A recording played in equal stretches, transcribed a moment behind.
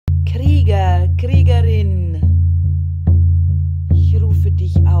Krieger, Kriegerin, ich rufe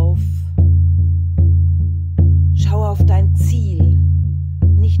dich auf. Schau auf dein Ziel,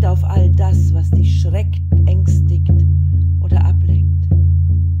 nicht auf all das, was dich schreckt, ängstigt oder ablenkt.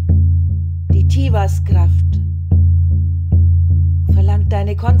 Die Tiwaz-Kraft verlangt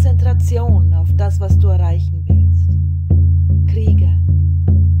deine Konzentration auf das, was du erreichen willst. Krieger,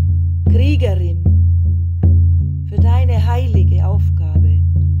 Kriegerin, für deine heilige Aufgabe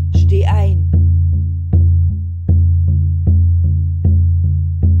steh ein.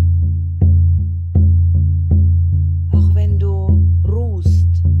 Auch wenn du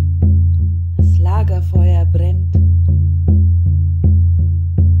ruhst, das Lagerfeuer brennt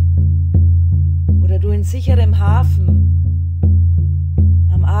oder du in sicherem Hafen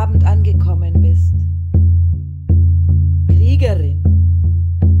am Abend angekommen bist. Kriegerin,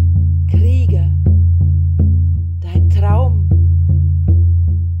 Krieger, dein Traum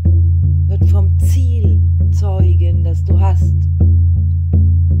wird vom Ziel zeugen, das du hast.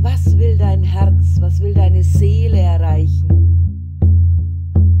 Was will dein Herz, was will deine Seele erreichen?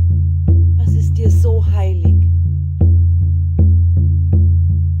 Was ist dir so heilig,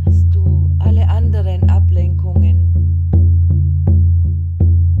 dass du alle anderen Ablenkungen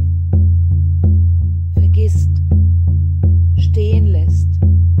vergisst, stehen lässt?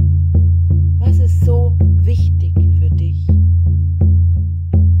 Was ist so wichtig für dich?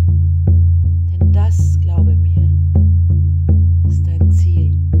 Denn das, glaube mir, ist dein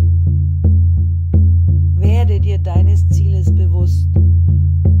Ziel. Werde dir deines Zieles bewusst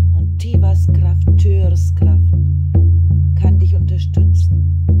und Tiwaz-Kraft, Kraft kann dich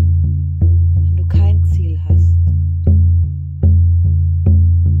unterstützen, wenn du kein Ziel hast.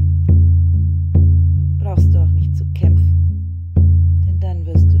 Brauchst du auch nicht zu kämpfen, denn dann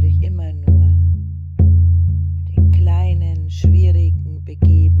wirst du dich immer nur mit den kleinen, schwierigen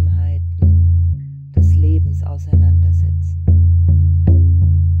Begebenheiten des Lebens auseinandersetzen.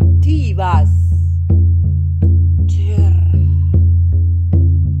 Tiwaz.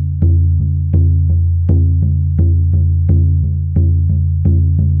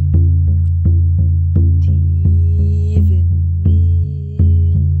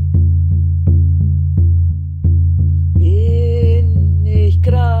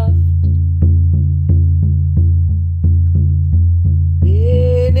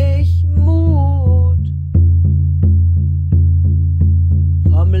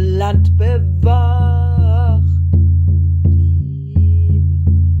 Land bewacht,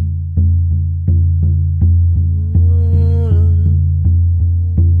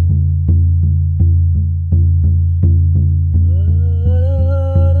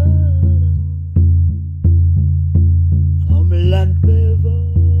 vom Land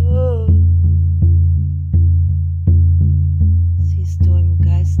bewacht. Siehst du im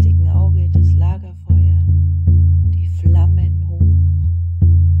geistigen Auge das Lagerfeuer, die Flammen hoch?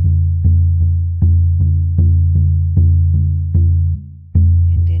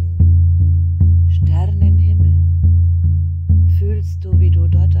 Fühlst du, wie du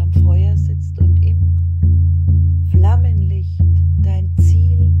dort am Feuer sitzt und im Flammenlicht dein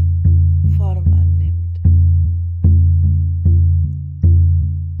Ziel Form annimmt?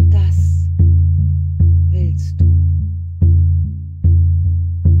 Das willst du.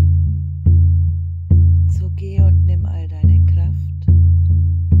 So geh und nimm all deine Kraft.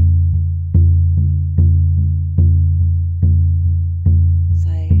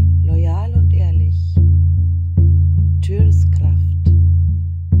 Sei loyal und ehrlich. Kraft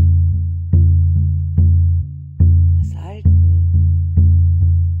des alten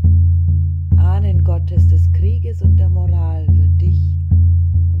Ahnengottes des Krieges und der Moral